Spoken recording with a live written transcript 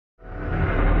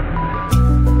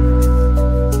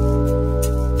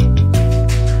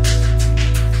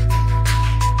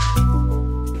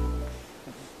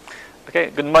Okay,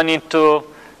 good morning to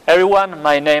everyone.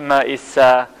 My name is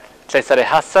Cesare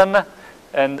Hassan,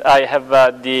 and I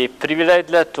have the privilege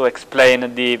to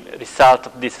explain the result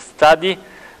of this study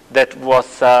that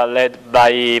was led by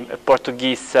a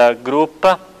Portuguese group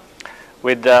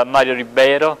with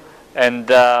Monteiro-Soares and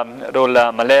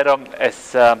Malheiro as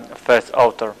first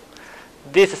author.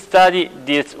 This study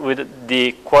deals with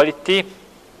the quality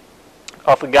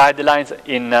of guidelines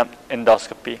in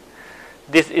endoscopy.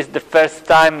 This is the first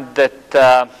time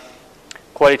that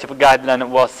quality of guideline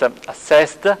was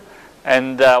assessed,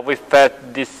 and we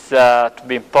felt this to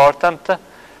be important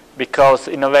because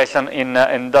innovation in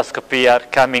endoscopy are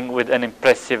coming with an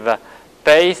impressive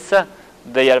pace.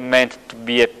 They are meant to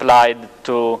be applied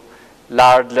to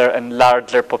larger and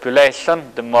larger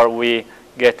population, the more we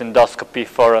get endoscopy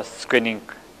for screening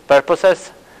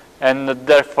purposes, and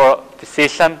therefore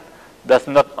physician does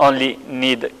not only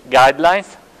need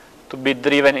guidelines to be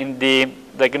driven in the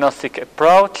diagnostic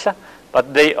approach,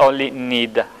 but they only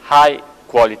need high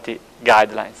quality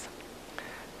guidelines.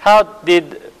 How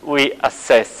did we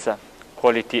assess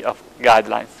quality of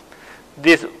guidelines?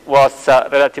 This was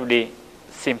relatively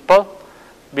simple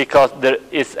because there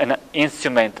is an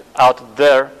instrument out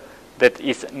there that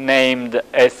is named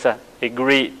as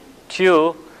Agree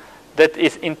 2 that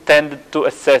is intended to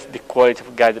assess the quality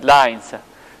of guidelines.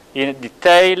 In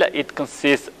detail, it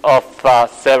consists of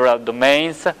several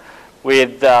domains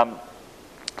with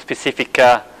specific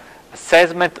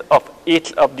assessment of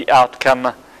each of the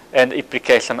outcome and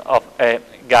implication of a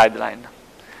guideline.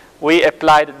 We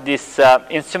applied this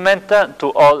instrument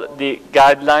to all the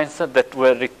guidelines that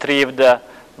were retrieved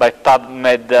by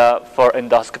PubMed for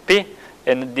endoscopy,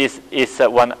 and this is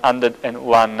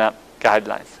 101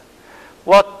 guidelines.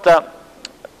 What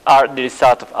are the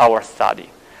results of our study?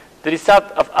 The result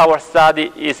of our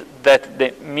study is that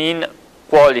the mean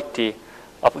quality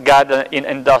of guideline in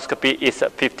endoscopy is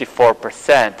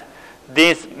 54%.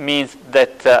 This means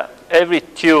that every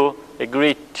two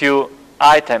agreed two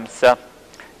items,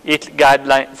 each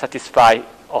guideline satisfies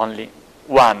only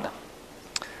one.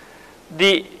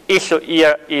 The issue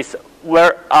here is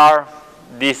where are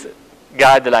these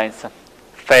guidelines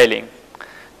failing?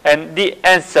 And the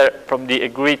answer from the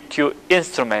agreed to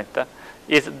instrument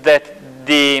is that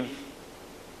the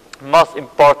most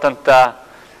important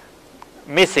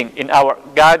missing in our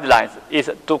guidelines is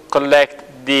to collect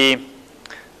the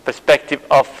perspective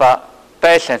of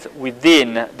patients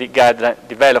within the guideline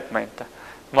development.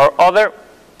 Moreover,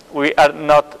 we are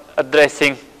not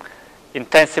addressing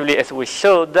intensively as we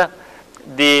should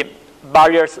the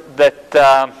barriers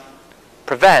that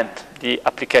prevent the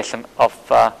application of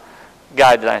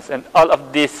guidelines. And all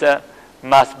of this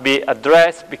must be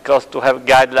addressed because to have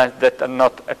guidelines that are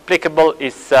not applicable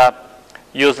is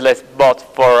useless both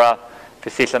for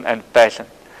physician and patient.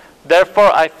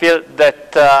 Therefore, I feel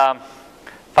that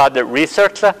further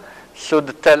research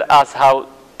should tell us how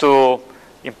to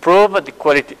improve the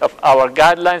quality of our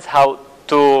guidelines, how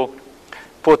to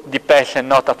put the patient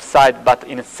not outside but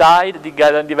inside the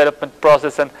guideline development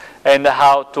process, and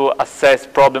how to assess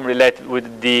problems related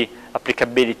with the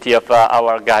applicability of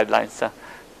our guidelines.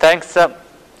 Thanks a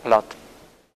lot.